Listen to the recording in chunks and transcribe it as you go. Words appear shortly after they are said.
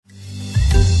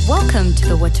Welcome to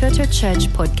the Watoto Church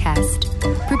podcast.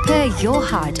 Prepare your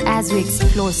heart as we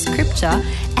explore scripture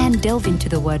and delve into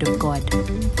the Word of God.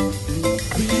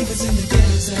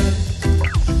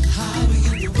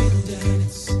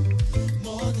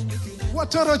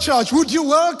 Watoto Church, would you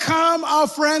welcome our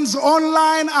friends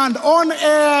online and on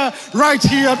air right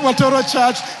here at Watoto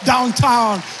Church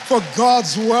downtown for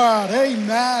God's Word.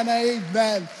 Amen,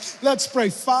 amen. Let's pray.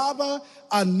 Father,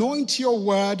 anoint your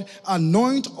word,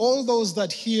 anoint all those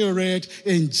that hear it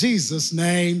in Jesus'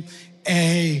 name.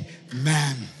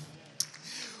 Amen.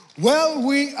 Well,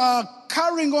 we are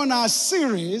carrying on our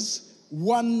series,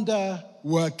 Wonder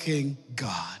Working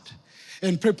God,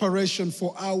 in preparation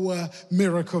for our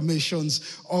Miracle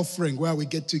Missions offering, where we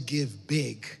get to give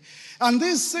big. And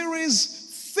this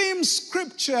series theme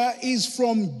scripture is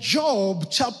from Job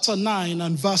chapter 9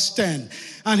 and verse 10.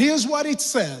 And here's what it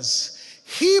says.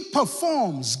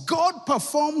 God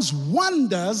performs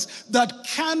wonders that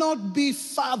cannot be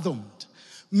fathomed,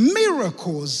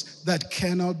 miracles that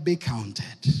cannot be counted.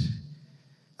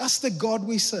 That's the God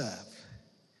we serve.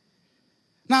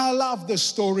 Now, I love the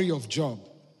story of Job.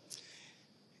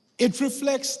 It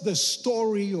reflects the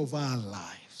story of our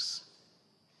lives.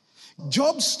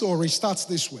 Job's story starts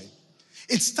this way.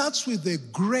 It starts with a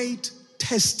great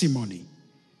testimony.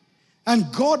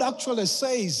 And God actually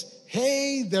says,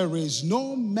 hey, there is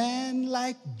no man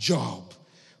like Job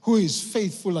who is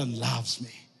faithful and loves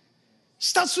me.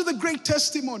 Starts with a great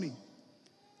testimony.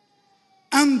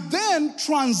 And then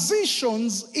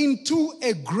transitions into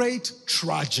a great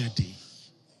tragedy,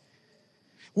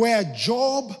 where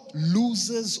Job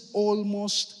loses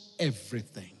almost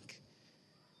everything.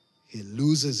 He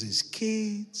loses his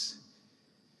kids.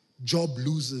 Job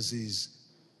loses his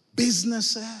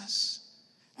businesses.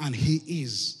 And he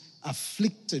is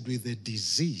afflicted with a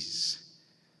disease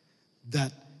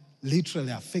that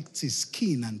literally affects his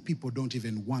skin, and people don't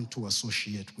even want to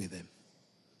associate with him.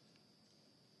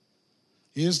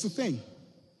 Here's the thing.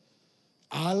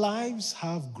 Our lives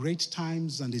have great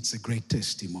times, and it's a great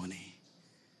testimony.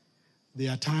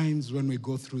 There are times when we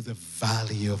go through the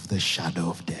valley of the shadow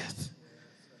of death.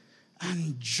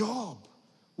 And Job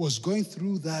was going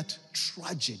through that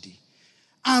tragedy.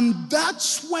 And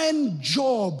that's when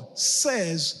Job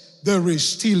says, there is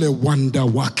still a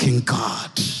wonder-working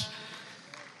God.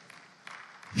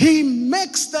 He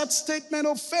makes that statement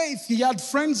of faith. He had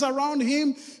friends around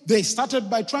him. They started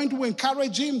by trying to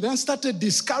encourage him, then started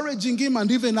discouraging him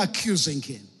and even accusing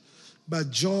him. But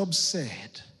Job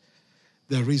said,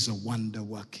 there is a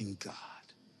wonder-working God.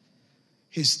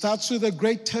 He starts with a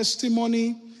great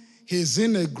testimony. He's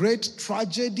in a great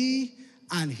tragedy,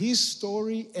 and his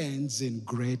story ends in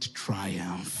great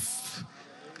triumph.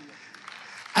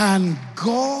 And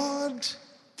God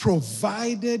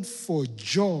provided for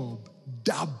Job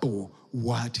double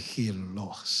what he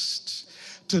lost.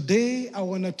 Today, I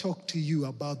want to talk to you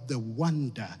about the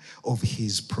wonder of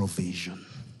his provision.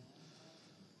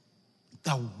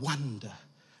 The wonder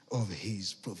of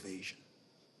his provision.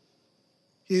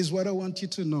 Here's what I want you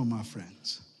to know, my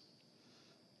friends.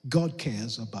 God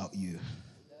cares about you.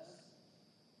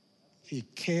 He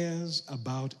cares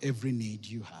about every need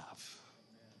you have.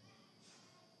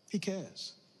 He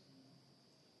cares.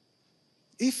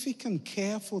 If he can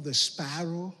care for the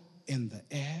sparrow in the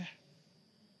air,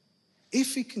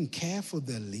 if he can care for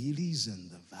the lilies in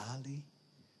the valley,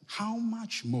 how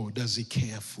much more does he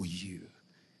care for you,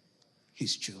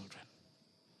 his children?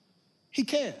 He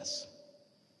cares.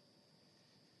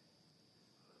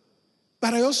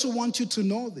 But I also want you to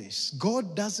know this.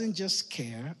 God doesn't just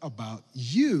care about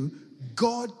you.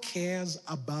 God cares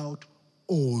about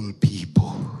all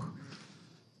people.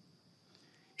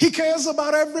 He cares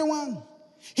about everyone.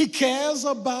 He cares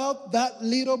about that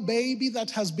little baby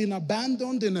that has been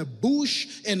abandoned in a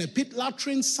bush, in a pit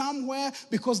latrine somewhere,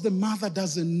 because the mother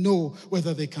doesn't know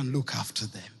whether they can look after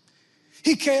them.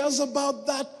 He cares about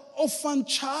that orphan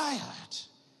child.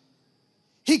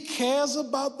 He cares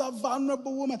about that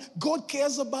vulnerable woman. God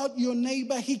cares about your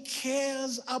neighbor. He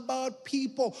cares about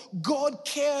people. God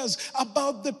cares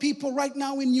about the people right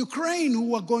now in Ukraine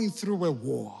who are going through a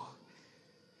war.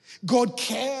 God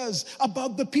cares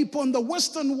about the people in the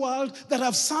Western world that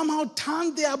have somehow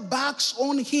turned their backs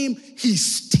on him. He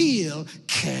still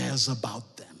cares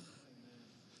about them.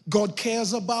 God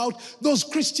cares about those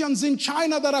Christians in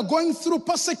China that are going through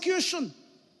persecution.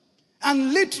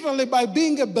 And literally, by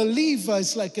being a believer,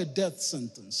 it's like a death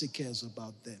sentence. He cares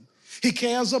about them. He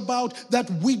cares about that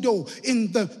widow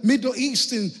in the Middle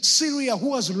East, in Syria,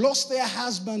 who has lost their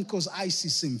husband because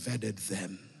ISIS invaded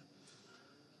them.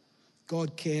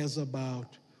 God cares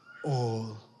about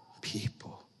all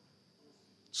people.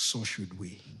 So should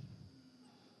we.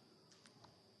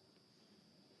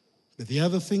 But the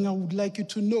other thing I would like you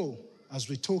to know as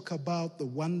we talk about the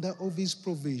wonder of his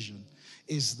provision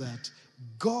is that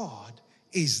God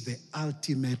is the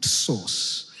ultimate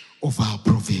source of our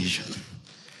provision.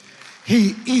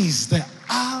 He is the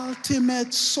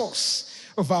ultimate source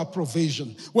of our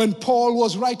provision. When Paul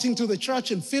was writing to the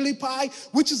church in Philippi,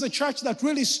 which is a church that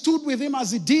really stood with him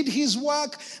as he did his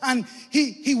work, and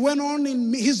he went on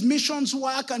in his missions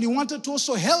work, and he wanted to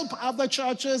also help other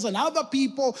churches and other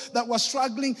people that were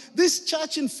struggling. This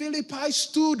church in Philippi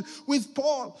stood with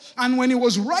Paul, and when he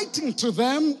was writing to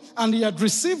them and he had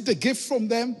received a gift from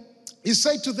them, he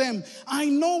said to them, I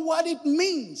know what it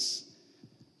means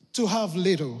to have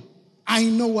little. I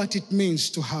know what it means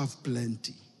to have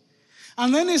plenty.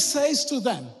 And then he says to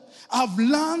them, I've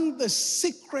learned the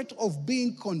secret of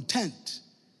being content.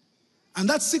 And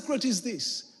that secret is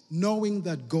this, knowing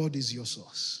that God is your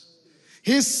source.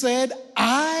 He said,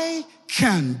 I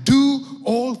can do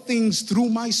all things through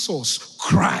my source,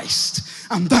 Christ,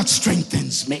 and that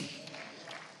strengthens me.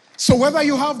 So whether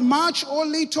you have much or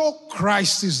little,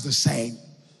 Christ is the same.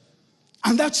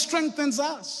 And that strengthens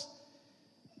us.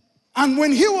 And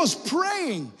when he was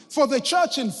praying for the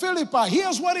church in Philippi,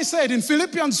 here's what he said in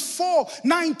Philippians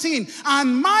 4:19.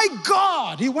 And my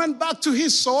God, he went back to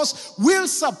his source, will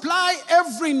supply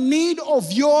every need of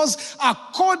yours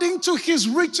according to his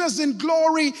riches in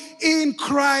glory in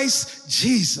Christ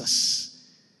Jesus.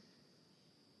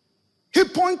 He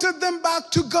pointed them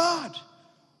back to God,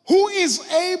 who is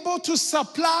able to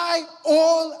supply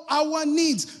all our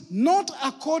needs, not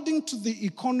according to the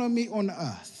economy on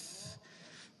earth,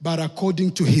 but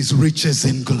according to his riches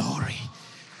in glory.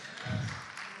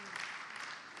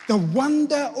 The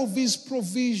wonder of his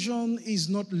provision is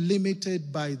not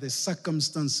limited by the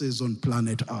circumstances on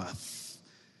planet Earth.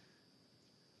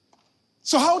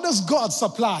 So how does God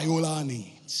supply all our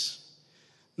needs?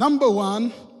 Number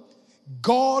one,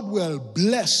 God will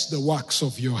bless the works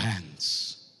of your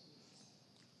hands.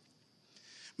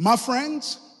 My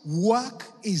friends, work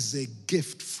is a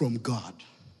gift from God.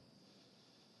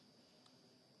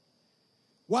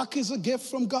 Work is a gift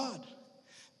from God.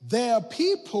 There are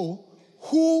people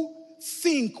who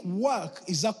think work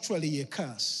is actually a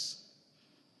curse.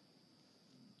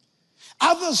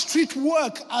 Others treat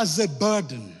work as a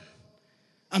burden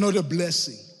and not a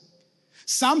blessing.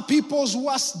 Some people's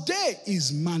worst day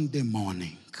is Monday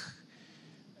morning.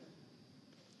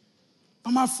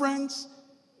 But my friends,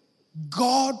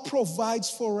 God provides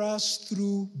for us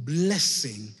through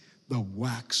blessing the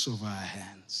works of our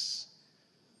hands.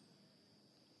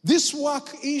 This work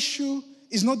issue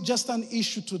is not just an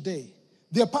issue today.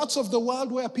 There are parts of the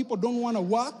world where people don't want to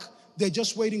work. They're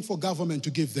just waiting for government to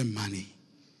give them money.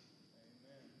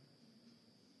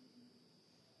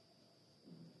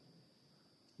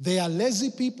 They are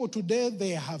lazy people today. They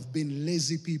have been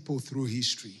lazy people through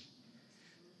history.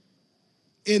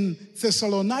 In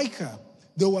Thessalonica,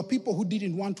 there were people who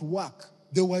didn't want to work.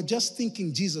 They were just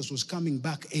thinking Jesus was coming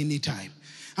back anytime.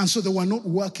 And so they were not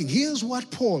working. Here's what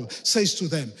Paul says to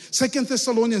them. 2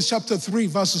 Thessalonians chapter 3,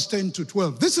 verses 10 to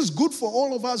 12. This is good for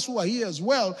all of us who are here as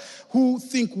well, who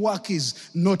think work is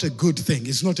not a good thing.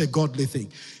 It's not a godly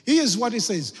thing. Here's what he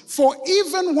says. For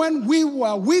even when we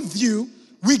were with you,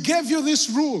 we gave you this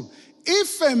rule.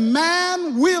 If a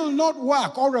man will not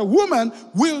work or a woman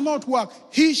will not work,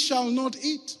 he shall not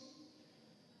eat.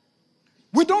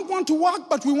 We don't want to work,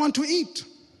 but we want to eat.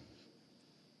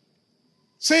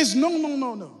 Says,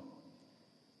 no.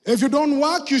 If you don't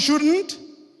work, you shouldn't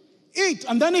eat.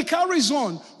 And then he carries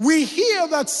on. We hear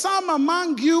that some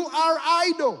among you are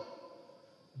idle.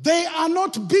 They are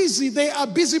not busy. They are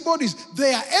busybodies.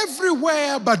 They are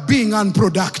everywhere but being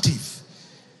unproductive.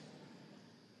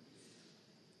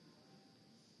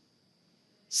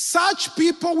 Such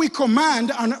people we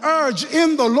command and urge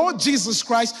in the Lord Jesus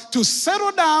Christ to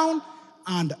settle down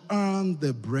and earn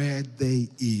the bread they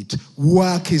eat.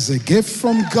 Work is a gift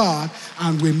from God,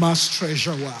 and we must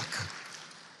treasure work.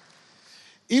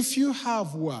 If you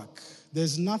have work,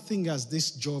 there's nothing as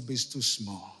this job is too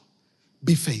small.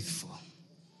 Be faithful.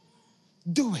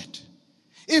 Do it.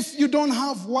 If you don't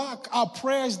have work, our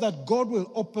prayer is that God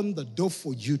will open the door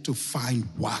for you to find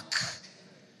work.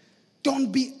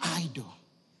 Don't be idle.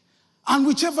 And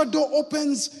whichever door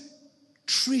opens,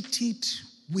 treat it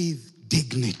with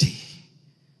dignity.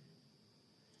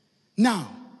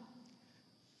 Now,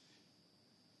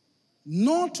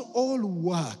 not all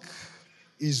work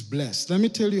is blessed. Let me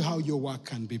tell you how your work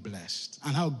can be blessed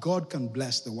and how God can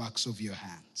bless the works of your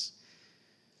hands.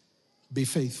 Be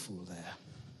faithful there.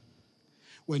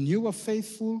 When you are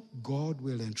faithful, God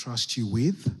will entrust you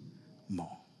with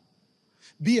more.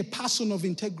 Be a person of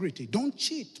integrity. Don't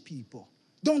cheat people.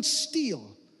 Don't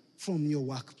steal from your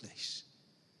workplace.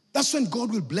 That's when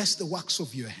God will bless the works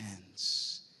of your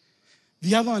hands.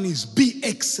 The other one is be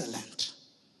excellent.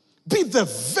 Be the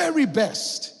very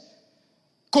best.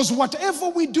 Because whatever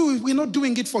we do, we're not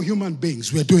doing it for human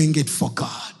beings. We're doing it for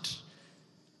God.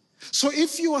 So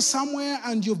if you are somewhere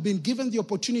and you've been given the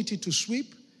opportunity to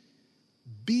sweep,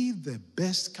 be the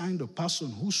best kind of person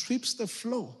who sweeps the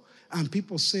floor. And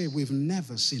people say, we've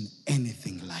never seen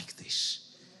anything like this.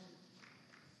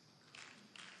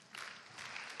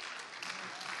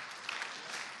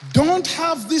 Don't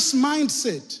have this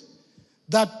mindset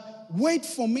that, wait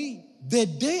for me. The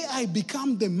day I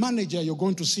become the manager, you're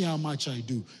going to see how much I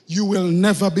do. You will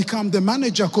never become the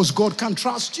manager because God can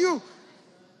trust you.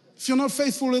 If you're not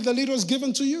faithful with the leaders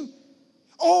given to you.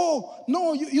 Oh,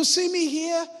 no, you see me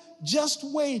here? Just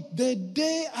wait. The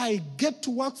day I get to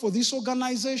work for this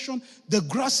organization, the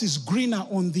grass is greener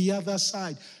on the other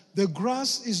side. The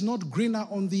grass is not greener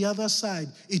on the other side.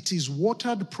 It is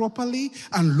watered properly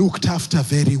and looked after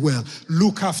very well.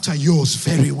 Look after yours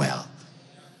very well.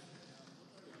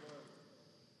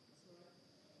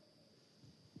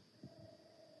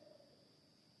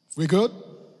 We good?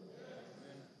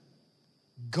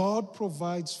 God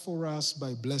provides for us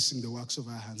by blessing the works of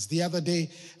our hands. The other day,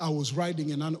 I was riding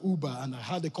in an Uber and I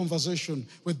had a conversation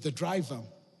with the driver,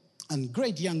 and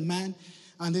great young man.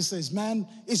 And he says, man,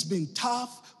 it's been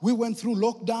tough. We went through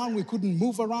lockdown. We couldn't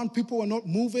move around. People were not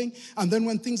moving. And then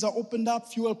when things are opened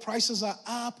up, fuel prices are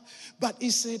up. But he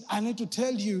said, I need to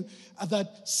tell you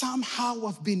that somehow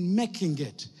I've been making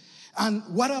it. And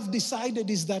what I've decided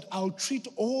is that I'll treat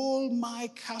all my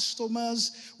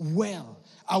customers well.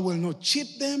 I will not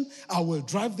cheat them. I will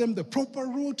drive them the proper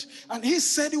route. And he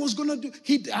said he was going to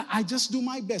do, I just do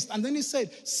my best. And then he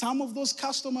said, some of those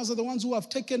customers are the ones who have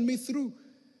taken me through.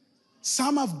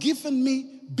 Some have given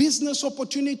me business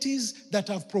opportunities that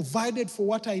have provided for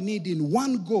what I need in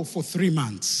one go for 3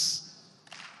 months.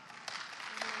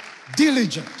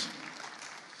 Diligent.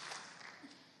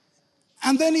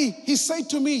 And then he said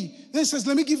to me, he says,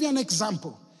 let me give you an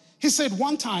example. He said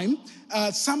one time,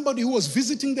 somebody who was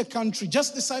visiting the country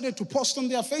just decided to post on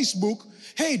their Facebook,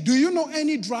 hey, do you know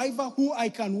any driver who I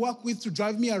can work with to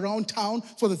drive me around town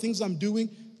for the things I'm doing?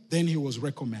 Then he was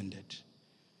recommended.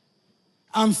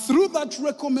 And through that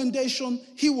recommendation,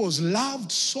 he was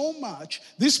loved so much.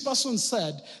 This person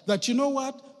said that, you know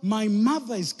what? My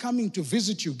mother is coming to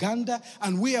visit Uganda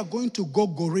and we are going to go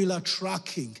gorilla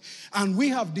tracking. And we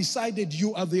have decided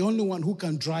you are the only one who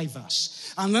can drive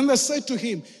us. And then they said to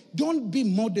him, don't be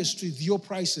modest with your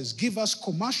prices. Give us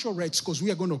commercial rates because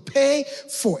we are going to pay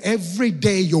for every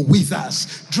day you're with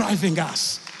us, driving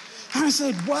us. And I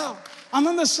said, wow. And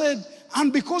then they said,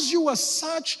 and because you are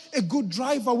such a good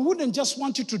driver, we wouldn't just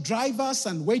want you to drive us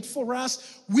and wait for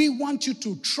us. We want you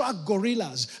to track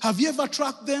gorillas. Have you ever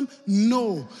tracked them?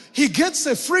 No. He gets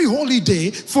a free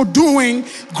holiday for doing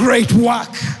great work.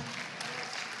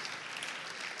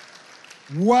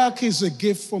 Work is a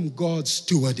gift from God.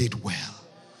 Steward it well.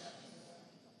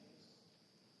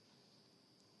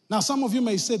 Now, some of you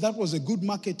may say that was a good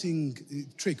marketing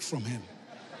trick from him.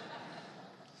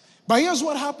 But here's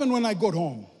what happened when I got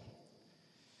home.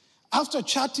 After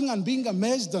chatting and being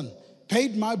amazed and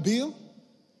paid my bill,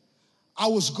 I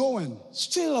was going,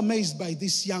 still amazed by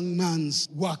this young man's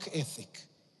work ethic.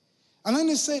 And then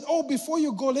he said, oh, before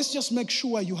you go, let's just make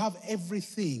sure you have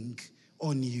everything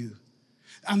on you.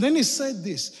 And then he said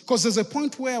this, because there's a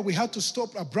point where we had to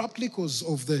stop abruptly because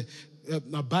of the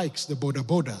bikes, the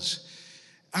borders.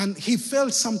 And he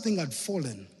felt something had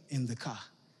fallen in the car.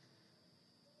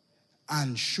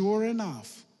 And sure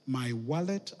enough, my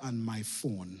wallet and my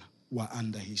phone were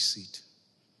under his seat.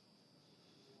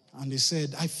 And he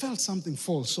said, I felt something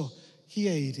fall, so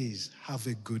here it is. Have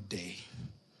a good day.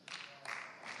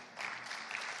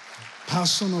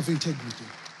 Person of integrity.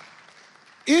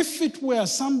 If it were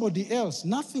somebody else,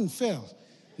 nothing fell.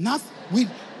 Not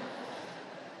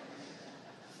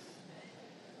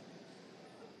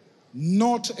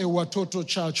a Watoto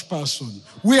church person.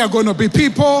 We are going to be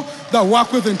people that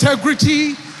work with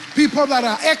integrity, people that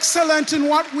are excellent in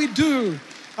what we do.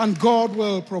 And God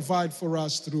will provide for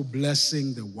us through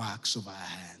blessing the works of our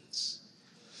hands.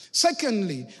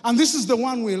 Secondly, and this is the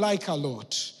one we like a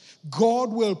lot,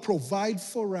 God will provide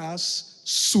for us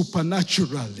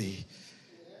supernaturally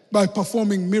by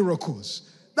performing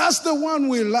miracles. That's the one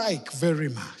we like very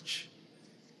much.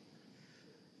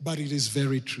 But it is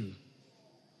very true.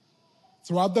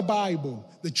 Throughout the Bible,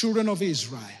 the children of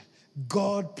Israel,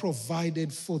 God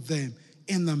provided for them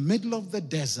in the middle of the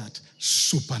desert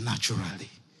supernaturally.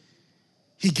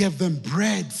 He gave them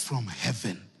bread from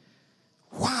heaven.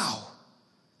 Wow.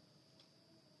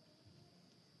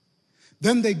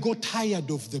 Then they got tired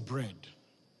of the bread.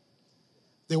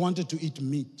 They wanted to eat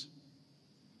meat.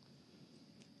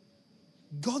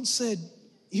 God said,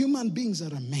 human beings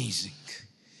are amazing.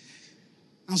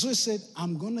 And so he said,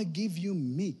 I'm going to give you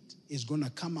meat. It's going to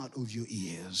come out of your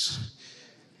ears.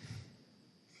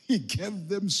 He gave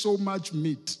them so much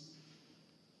meat.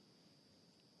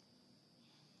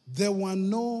 There were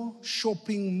no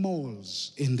shopping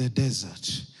malls in the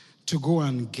desert to go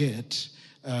and get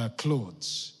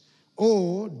clothes,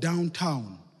 or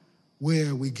downtown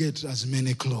where we get as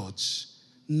many clothes.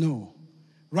 No.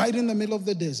 Right in the middle of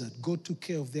the desert, God took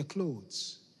care of their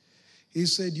clothes. He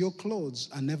said, your clothes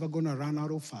are never going to run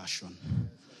out of fashion.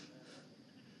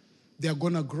 They're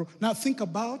going to grow. Now think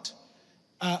about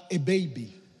a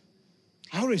baby.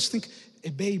 I always think a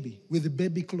baby with the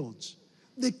baby clothes.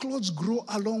 The clothes grow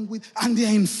along with, and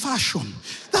they're in fashion.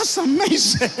 That's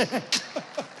amazing.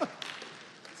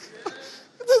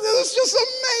 That's just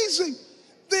amazing.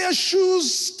 Their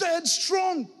shoes stayed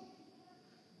strong.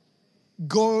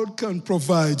 God can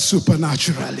provide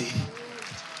supernaturally.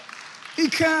 He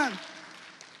can.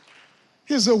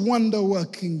 He's a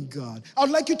wonder-working God. I would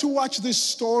like you to watch this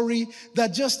story that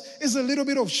just is a little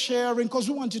bit of sharing, because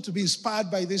we want you to be inspired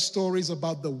by these stories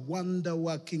about the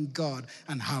wonder-working God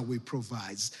and how he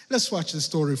provides. Let's watch the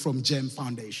story from GEM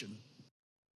Foundation.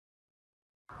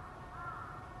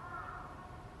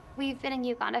 We've been in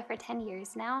Uganda for 10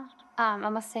 years now,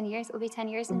 almost 10 years. It will be 10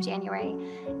 years in January.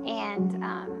 And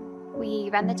we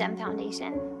run the GEM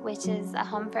Foundation, which is a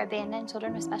home for abandoned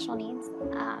children with special needs.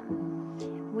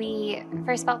 We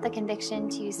first felt the conviction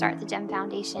to start the GEM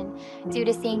Foundation due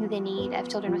to seeing the need of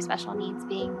children with special needs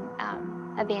being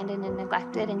abandoned and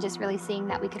neglected, and just really seeing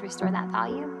that we could restore that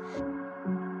value.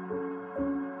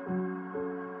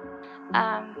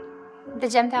 The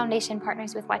GEM Foundation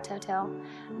partners with Watoto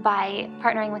by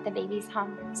partnering with the Babies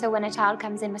Home. So when a child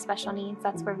comes in with special needs,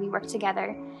 that's where we work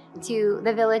together.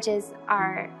 The villages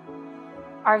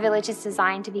our village is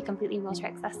designed to be completely wheelchair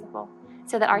accessible,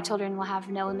 so that our children will have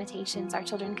no limitations. Our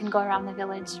children can go around the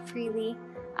village freely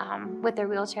with their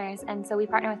wheelchairs. And so we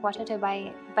partner with Watoto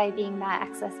by being that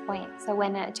access point. So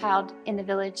when a child in the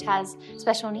village has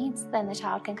special needs, then the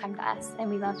child can come to us, and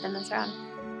we love them as their own.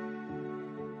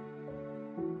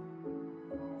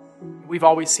 We've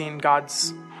always seen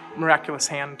God's miraculous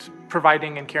hand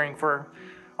providing and caring for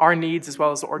our needs as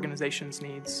well as the organization's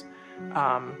needs.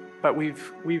 But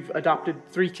we've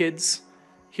adopted 3 kids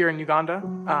here in Uganda,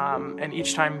 and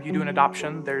each time you do an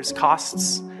adoption, there's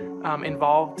costs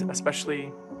involved,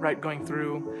 especially going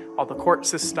through all the court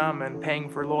system and paying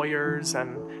for lawyers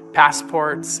and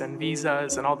passports and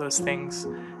visas and all those things.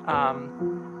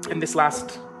 In this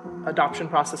last adoption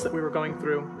process that we were going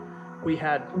through, we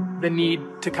had the need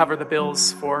to cover the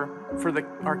bills for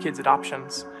our kids'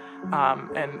 adoptions.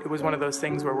 And it was one of those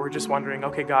things where we're just wondering,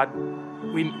 okay, God,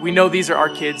 we know these are our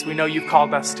kids. We know you've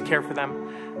called us to care for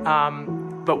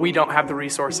them, but we don't have the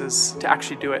resources to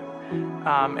actually do it.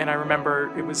 And I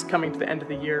remember it was coming to the end of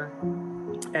the year,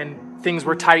 and things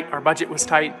were tight. Our budget was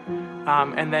tight.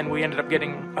 And then we ended up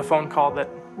getting a phone call that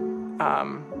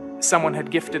someone had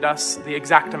gifted us the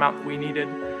exact amount that we needed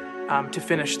to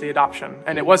finish the adoption.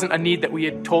 And it wasn't a need that we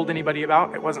had told anybody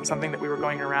about. It wasn't something that we were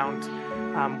going around.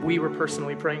 We were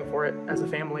personally praying for it as a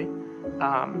family.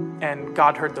 And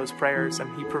God heard those prayers,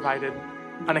 and he provided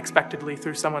unexpectedly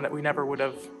through someone that we never would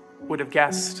have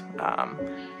guessed.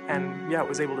 And yeah, it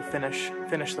was able to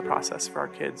finish the process for our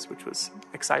kids, which was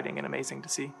exciting and amazing to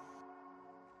see.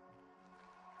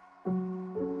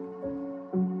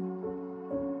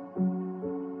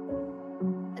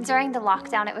 During the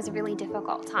lockdown, it was a really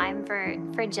difficult time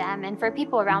for GEM and for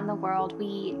people around the world.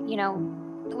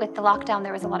 With the lockdown,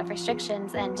 there was a lot of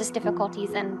restrictions and just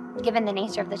difficulties, and given the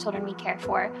nature of the children we care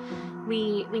for,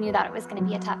 we knew that it was going to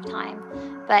be a tough time.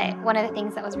 But one of the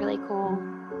things that was really cool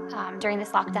during this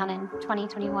lockdown in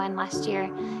 2021 last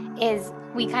year is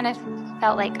we kind of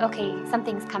felt like, okay,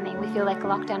 something's coming. We feel like a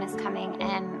lockdown is coming,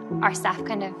 and our staff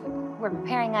kind of were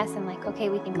preparing us and like, okay,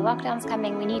 we think a lockdown's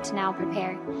coming. We need to now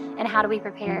prepare. And how do we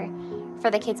prepare for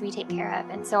the kids we take care of?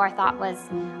 And so our thought was,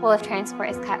 well, if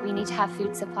transport is cut, we need to have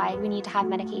food supplied, we need to have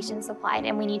medication supplied,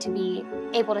 and we need to be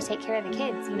able to take care of the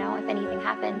kids, if anything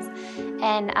happens.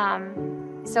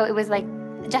 And so it was like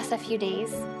just a few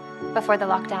days before the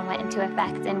lockdown went into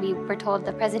effect, and we were told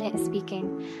the president is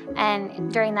speaking.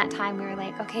 And during that time, we were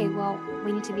like, okay, well,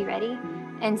 we need to be ready.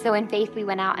 And so in faith, we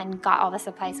went out and got all the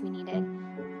supplies we needed.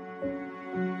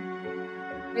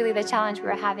 Really, the challenge we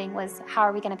were having was, how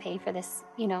are we going to pay for this,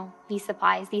 these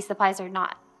supplies? These supplies are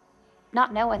not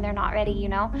known, they're not ready,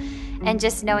 And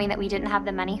just knowing that we didn't have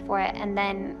the money for it. And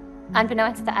then,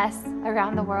 unbeknownst to us,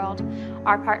 around the world,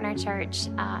 our partner church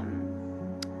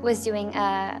was doing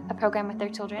a program with their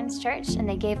children's church, and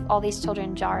they gave all these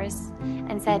children jars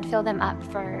and said, fill them up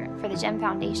for the GEM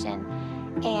Foundation.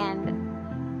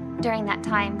 And during that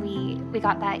time, we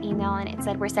got that email, and it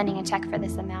said, we're sending a check for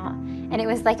this amount. And it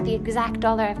was like the exact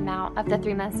dollar amount of the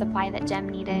 3-month supply that GEM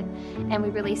needed. And we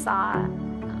really saw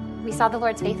the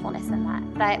Lord's faithfulness in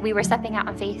that we were stepping out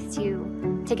in faith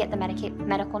to get the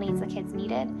medical needs the kids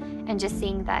needed, and just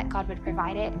seeing that God would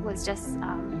provide it was just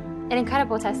an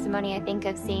incredible testimony, I think,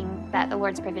 of seeing that the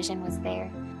Lord's provision was there.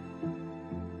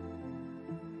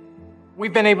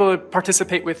 We've been able to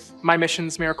participate with My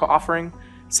Mission's Miracle Offering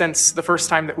since the first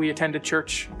time that we attended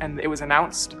church and it was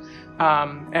announced.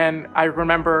 And I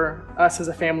remember us as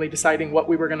a family deciding what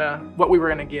we were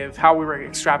gonna give, how we were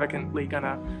extravagantly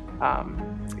gonna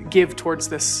give towards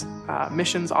this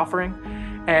missions offering.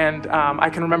 And I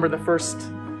can remember the first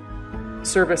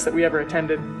service that we ever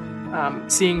attended,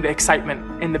 seeing the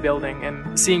excitement in the building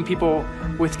and seeing people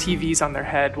with TVs on their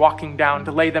head walking down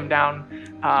to lay them down,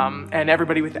 and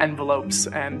everybody with envelopes,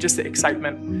 and just the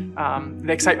excitement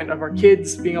of our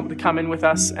kids being able to come in with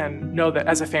us and know that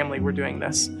as a family we're doing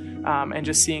this, and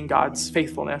just seeing God's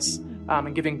faithfulness,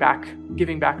 and giving back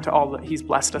to all that He's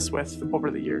blessed us with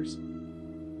over the years.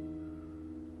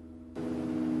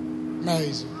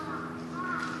 Amazing.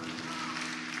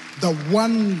 The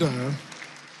wonder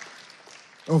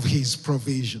of His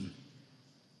provision.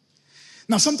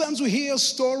 Now, sometimes we hear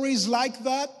stories like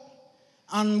that,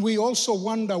 and we also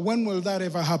wonder, when will that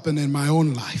ever happen in my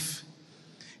own life?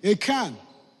 It can.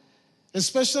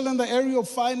 Especially in the area of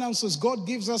finances, God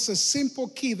gives us a simple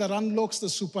key that unlocks the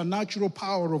supernatural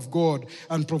power of God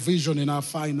and provision in our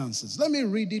finances. Let me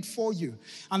read it for you.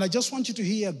 And I just want you to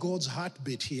hear God's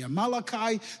heartbeat here.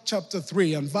 Malachi chapter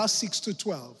 3 and verse 6 to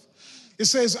 12. It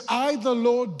says, I, the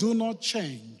Lord, do not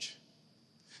change.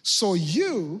 So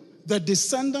you, the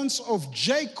descendants of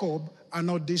Jacob, are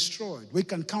not destroyed. We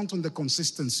can count on the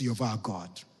consistency of our God.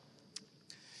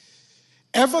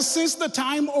 Ever since the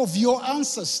time of your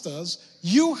ancestors,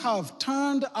 you have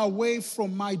turned away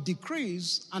from my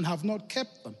decrees and have not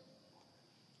kept them.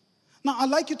 Now, I'd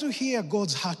like you to hear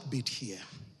God's heartbeat here.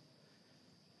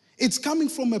 It's coming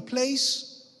from a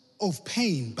place of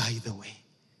pain, by the way,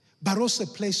 but also a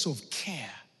place of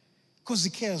care, because He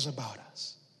cares about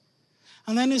us.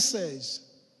 And then He says,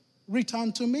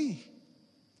 return to me,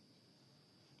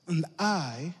 and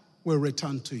I will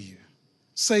return to you,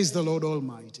 says the Lord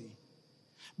Almighty.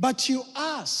 But you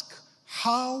ask,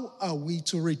 how are we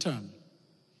to return?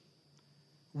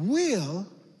 Will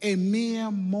a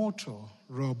mere mortal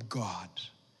rob God?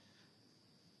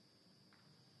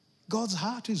 God's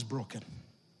heart is broken. He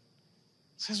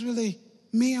says, will a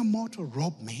mere mortal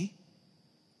rob me?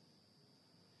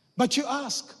 But you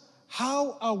ask,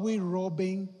 how are we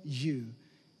robbing you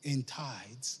in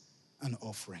tithes and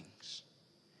offerings?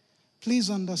 Please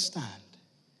understand,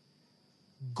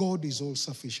 God is all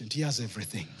sufficient. He has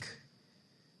everything.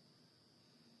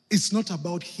 It's not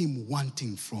about Him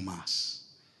wanting from us.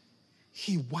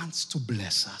 He wants to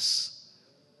bless us.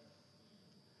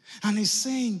 And He's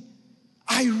saying,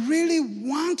 I really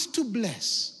want to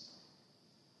bless,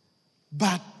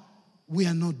 but we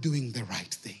are not doing the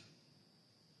right thing.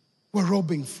 We're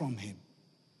robbing from Him.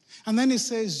 And then He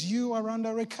says, you are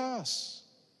under a curse.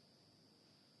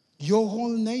 Your whole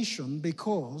nation,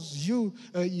 because you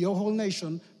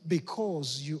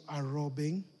are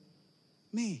robbing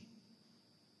me.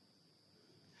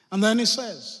 And then He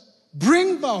says,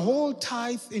 bring the whole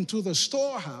tithe into the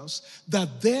storehouse,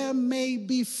 that there may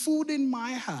be food in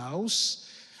my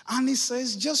house. And He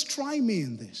says, just try me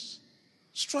in this.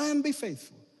 Just try and be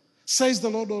faithful, says the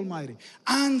Lord Almighty,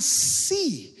 and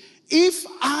see if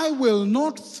I will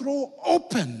not throw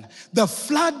open the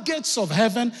floodgates of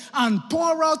heaven and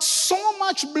pour out so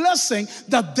much blessing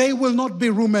that there will not be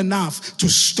room enough to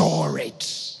store it.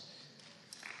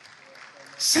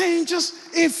 Saying, just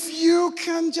if you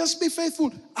can just be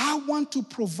faithful, I want to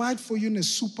provide for you in a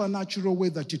supernatural way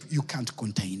that you can't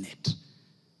contain it.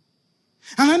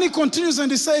 And then He continues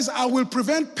and He says, I will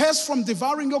prevent pests from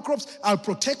devouring your crops. I'll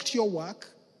protect your work.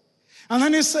 And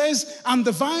then He says, and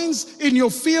the vines in your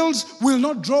fields will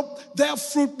not drop their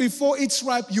fruit before it's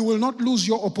ripe. You will not lose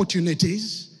your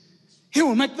opportunities. He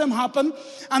will make them happen.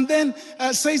 And then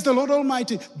says the Lord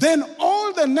Almighty, then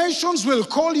all the nations will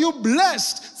call you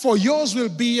blessed, for yours will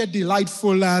be a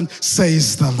delightful land,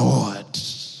 says the Lord.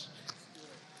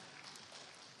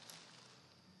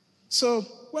 So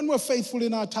when we're faithful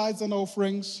in our tithes and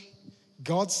offerings,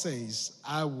 God says,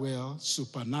 I will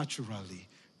supernaturally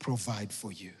provide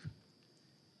for you.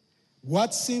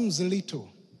 What seems little,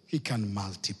 He can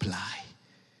multiply.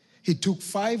 He took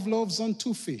 5 loaves and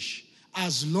 2 fish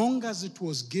As long as it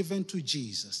was given to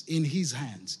Jesus in his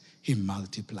hands, he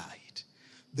multiplied.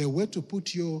 The way to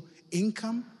put your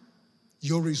income,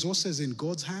 your resources in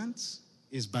God's hands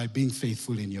is by being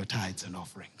faithful in your tithes and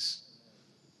offerings.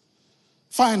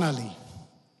 Finally,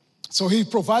 so he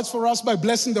provides for us by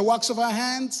blessing the works of our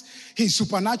hands. He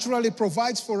supernaturally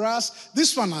provides for us.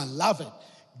 This one, I love it.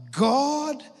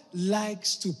 God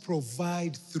likes to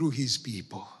provide through his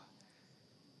people.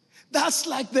 That's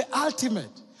like the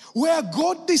ultimate, where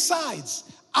God decides,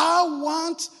 I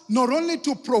want not only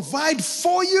to provide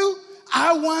for you,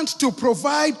 I want to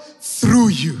provide through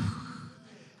you.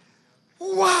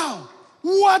 Wow,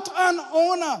 what an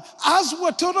honor. As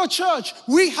Watoto Church,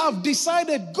 we have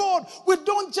decided, God, we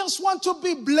don't just want to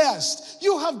be blessed.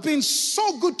 You have been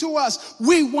so good to us.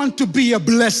 We want to be a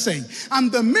blessing.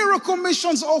 And the Miracle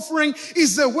Missions offering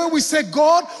is the way we say,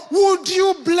 God, would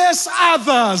you bless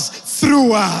others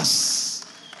through us?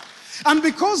 And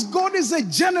because God is a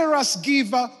generous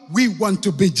giver, we want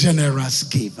to be generous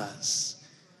givers.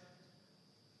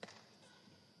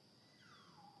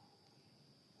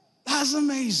 That's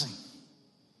amazing.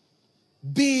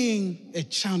 Being a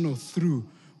channel through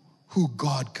who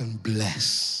God can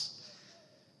bless.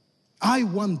 I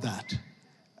want that.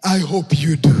 I hope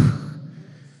you do.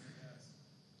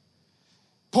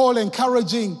 Paul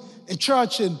encouraging a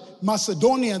church in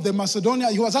Macedonia,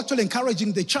 he was actually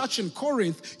encouraging the church in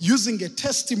Corinth using a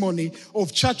testimony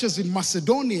of churches in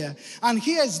Macedonia. And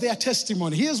here's their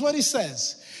testimony. Here's what he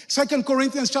says. 2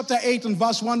 Corinthians chapter 8 and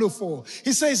verse 1 to 4.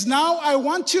 He says, now I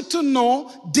want you to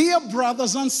know, dear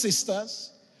brothers and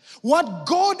sisters, what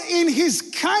God in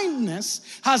his kindness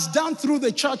has done through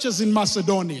the churches in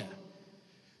Macedonia.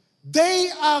 They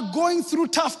are going through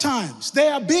tough times. They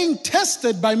are being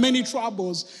tested by many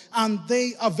troubles, and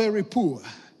they are very poor.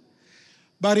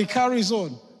 But he carries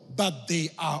on. But they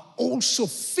are also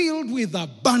filled with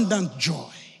abundant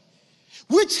joy,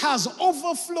 which has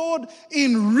overflowed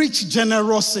in rich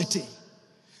generosity.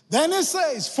 Then he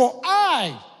says, for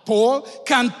I, Paul,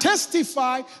 can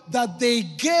testify that they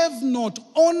gave not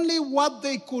only what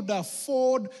they could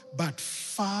afford, but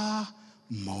far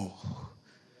more.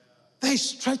 They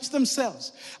stretched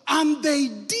themselves, and they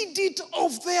did it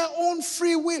of their own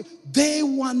free will. They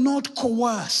were not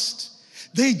coerced.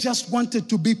 They just wanted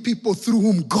to be people through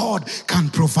whom God can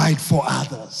provide for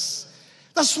others.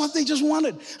 That's what they just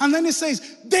wanted. And then he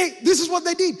says, this is what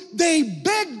they did. They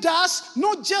begged us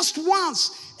not just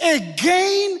once,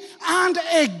 again and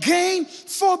again,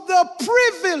 for the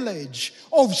privilege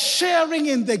of sharing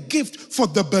in the gift for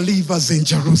the believers in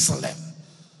Jerusalem.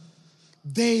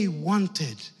 They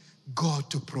wanted God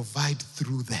to provide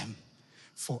through them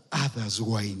for others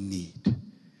who are in need.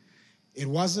 It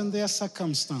wasn't their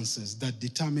circumstances that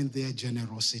determined their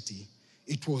generosity.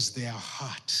 It was their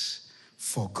heart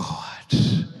for God.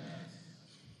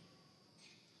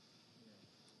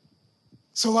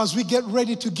 So as we get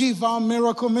ready to give our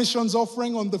Miracle Missions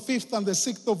offering on the 5th and the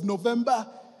 6th of November,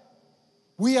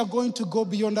 we are going to go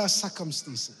beyond our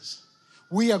circumstances.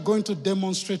 We are going to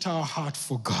demonstrate our heart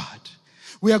for God.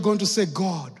 We are going to say,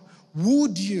 God,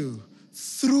 would you,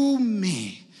 through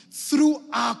me, through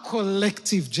our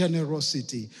collective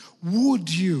generosity,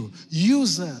 would you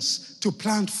use us to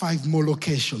plant 5 more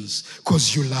locations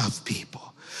because you love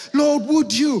people? Lord,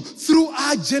 would you, through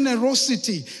our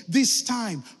generosity this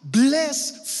time,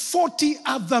 bless 40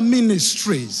 other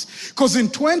ministries? Because in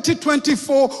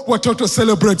 2024, Watoto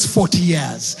celebrates 40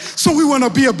 years. So we want to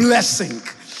be a blessing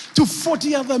to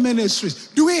 40 other ministries.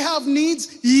 Do we have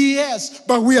needs? Yes,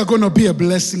 but we are going to be a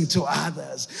blessing to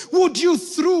others. Would you,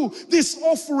 through this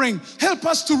offering, help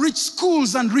us to reach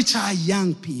schools and reach our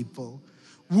young people?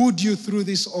 Would you, through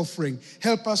this offering,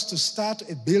 help us to start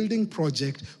a building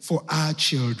project for our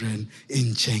children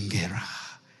in Chengera?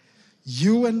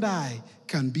 You and I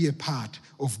can be a part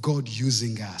of God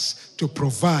using us to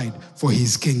provide for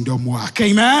his kingdom work.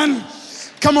 Amen?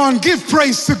 Come on, give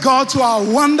praise to God, to our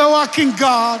wonder-working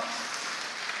God,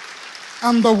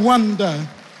 and the wonder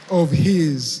of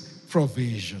his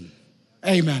provision.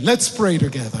 Amen. Let's pray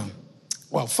together.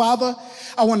 Well, Father,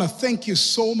 I want to thank you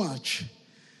so much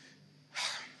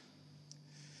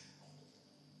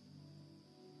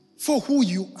for who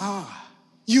you are.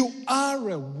 You are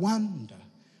a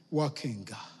wonder-working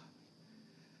God.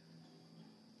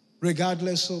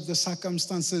 Regardless of the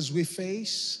circumstances we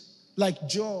face, like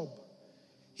Job,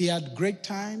 he had great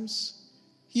times,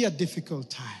 he had difficult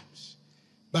times.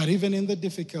 But even in the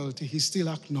difficulty, he still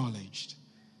acknowledged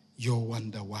your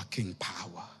wonder-working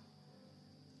power,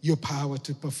 your power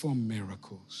to perform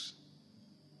miracles.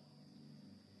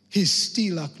 He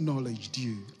still acknowledged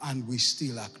you, and we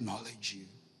still acknowledge you.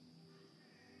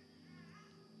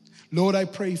 Lord, I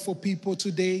pray for people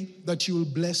today that you will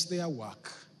bless their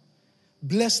work,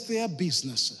 bless their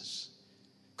businesses,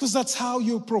 because that's how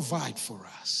you provide for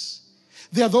us.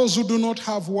 There are those who do not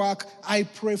have work. I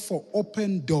pray for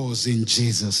open doors in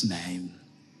Jesus' name.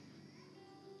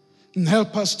 And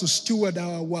help us to steward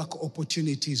our work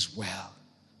opportunities well.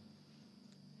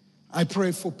 I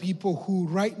pray for people who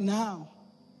right now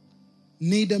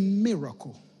need a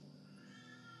miracle.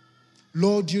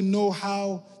 Lord, you know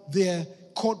how they're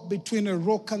caught between a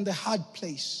rock and a hard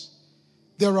place.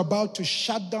 They're about to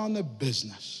shut down a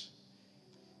business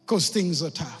because things are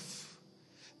tough.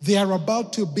 They are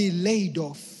about to be laid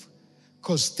off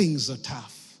because things are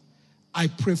tough. I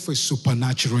pray for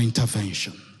supernatural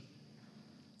intervention.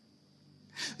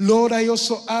 Lord, I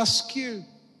also ask you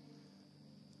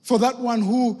for that one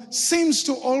who seems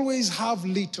to always have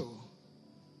little.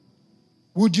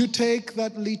 Would you take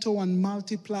that little and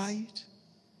multiply it?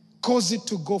 Cause it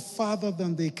to go farther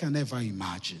than they can ever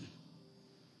imagine.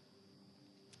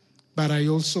 But I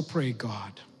also pray,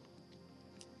 God,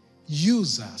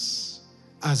 use us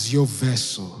as your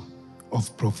vessel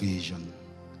of provision.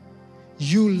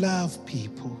 You love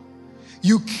people.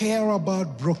 You care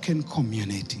about broken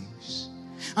communities.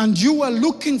 And you are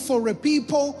looking for a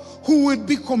people who would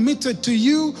be committed to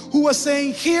you, who are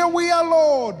saying, here we are,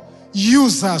 Lord.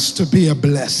 Use us to be a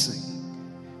blessing.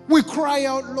 We cry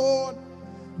out, Lord,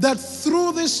 that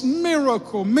through this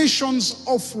miracle missions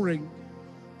offering,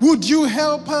 would you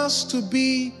help us to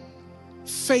be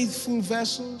faithful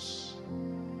vessels?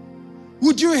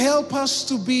 Would you help us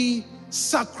to be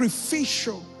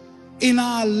sacrificial in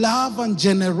our love and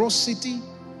generosity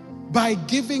by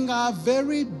giving our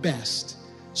very best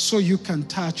so you can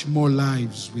touch more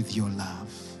lives with your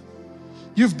love?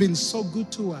 You've been so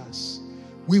good to us.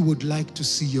 We would like to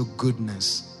see your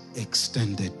goodness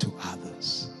extended to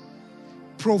others.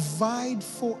 Provide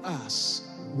for us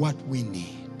what we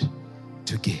need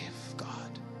to give,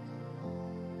 God.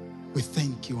 We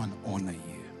thank you and honor you.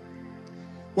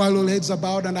 While all heads are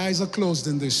bowed and eyes are closed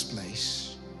in this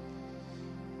place,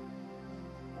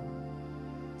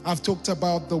 I've talked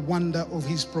about the wonder of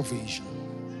his provision.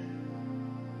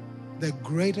 The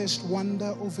greatest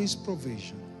wonder of his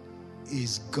provision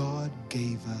is God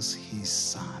gave us his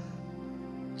Son,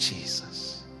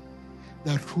 Jesus,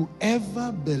 that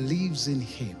whoever believes in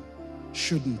him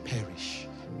shouldn't perish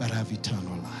but have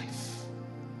eternal life.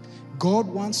 God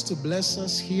wants to bless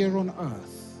us here on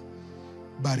earth,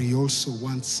 but he also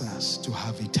wants us to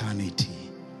have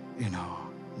eternity in our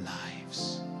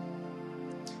lives.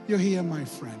 You're here, my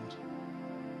friend.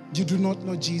 You do not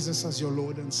know Jesus as your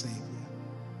Lord and Savior.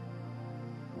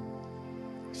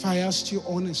 If I asked you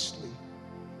honestly,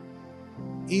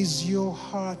 is your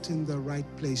heart in the right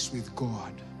place with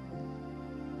God?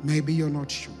 Maybe you're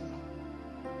not sure.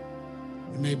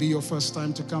 It may be your first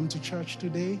time to come to church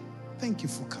today. Thank you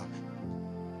for coming.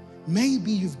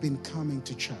 Maybe you've been coming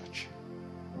to church,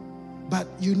 but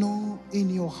you know in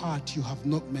your heart you have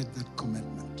not made that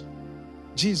commitment.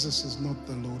 Jesus is not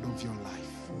the Lord of your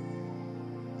life.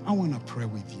 I want to pray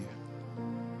with you.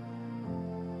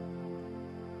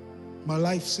 My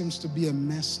life seems to be a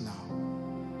mess now.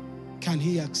 Can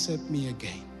he accept me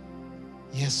again?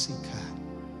 Yes, he can.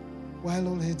 While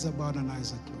all heads are bowed and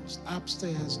eyes are closed.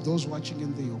 Upstairs, those watching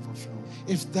in the overflow.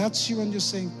 If that's you and you're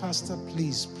saying, Pastor,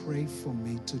 please pray for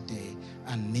me today.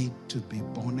 I need to be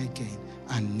born again.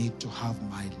 I need to have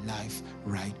my life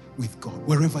right with God.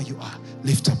 Wherever you are,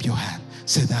 lift up your hand.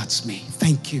 Say, that's me.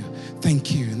 Thank you.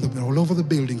 Thank you. All over the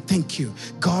building, thank you.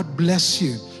 God bless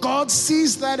you. God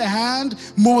sees that hand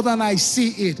more than I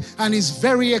see it. And is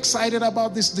very excited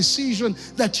about this decision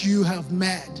that you have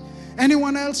made.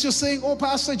 Anyone else, you're saying, oh,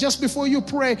 Pastor, just before you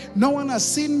pray, no one has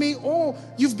seen me. Oh,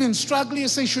 you've been struggling. You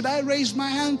say, should I raise my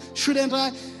hand? Shouldn't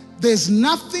I? There's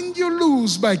nothing you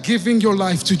lose by giving your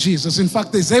life to Jesus. In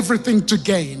fact, there's everything to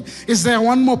gain. Is there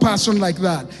one more person like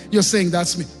that? You're saying,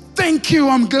 that's me. Thank you.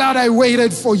 I'm glad I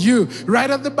waited for you. Right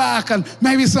at the back, and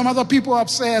maybe some other people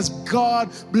upstairs. God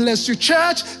bless you.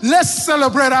 Church, let's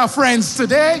celebrate our friends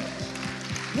today.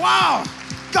 Wow.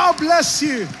 God bless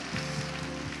you.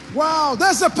 Wow,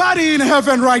 there's a party in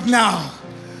heaven right now.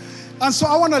 And so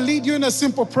I want to lead you in a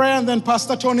simple prayer, and then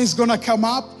Pastor Tony is going to come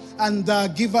up and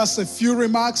give us a few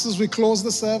remarks as we close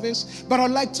the service. But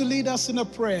I'd like to lead us in a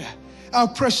prayer. Our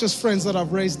precious friends that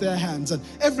have raised their hands, and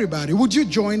everybody, would you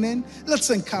join in?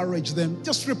 Let's encourage them.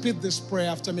 Just repeat this prayer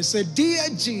after me. Say, dear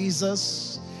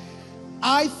Jesus,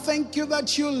 I thank you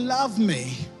that you love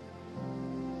me.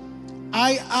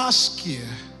 I ask you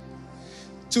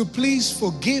to please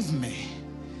forgive me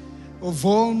of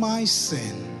all my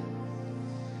sin.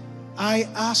 I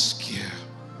ask you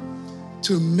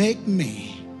to make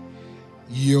me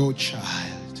your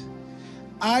child.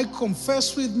 I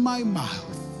confess with my mouth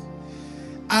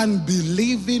and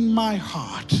believe in my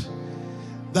heart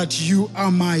that you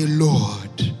are my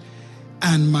Lord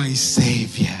and my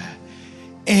Savior.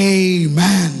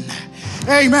 Amen.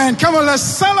 Amen. Come on, let's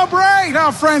celebrate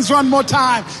our friends one more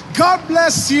time. God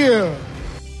bless you.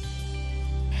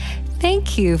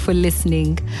 Thank you for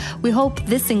listening. We hope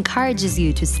this encourages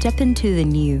you to step into the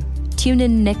new. Tune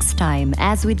in next time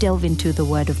as we delve into the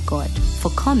Word of God.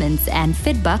 For comments and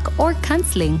feedback or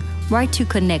counseling, write to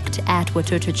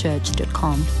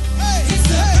connect@watotochurch.com. Hey.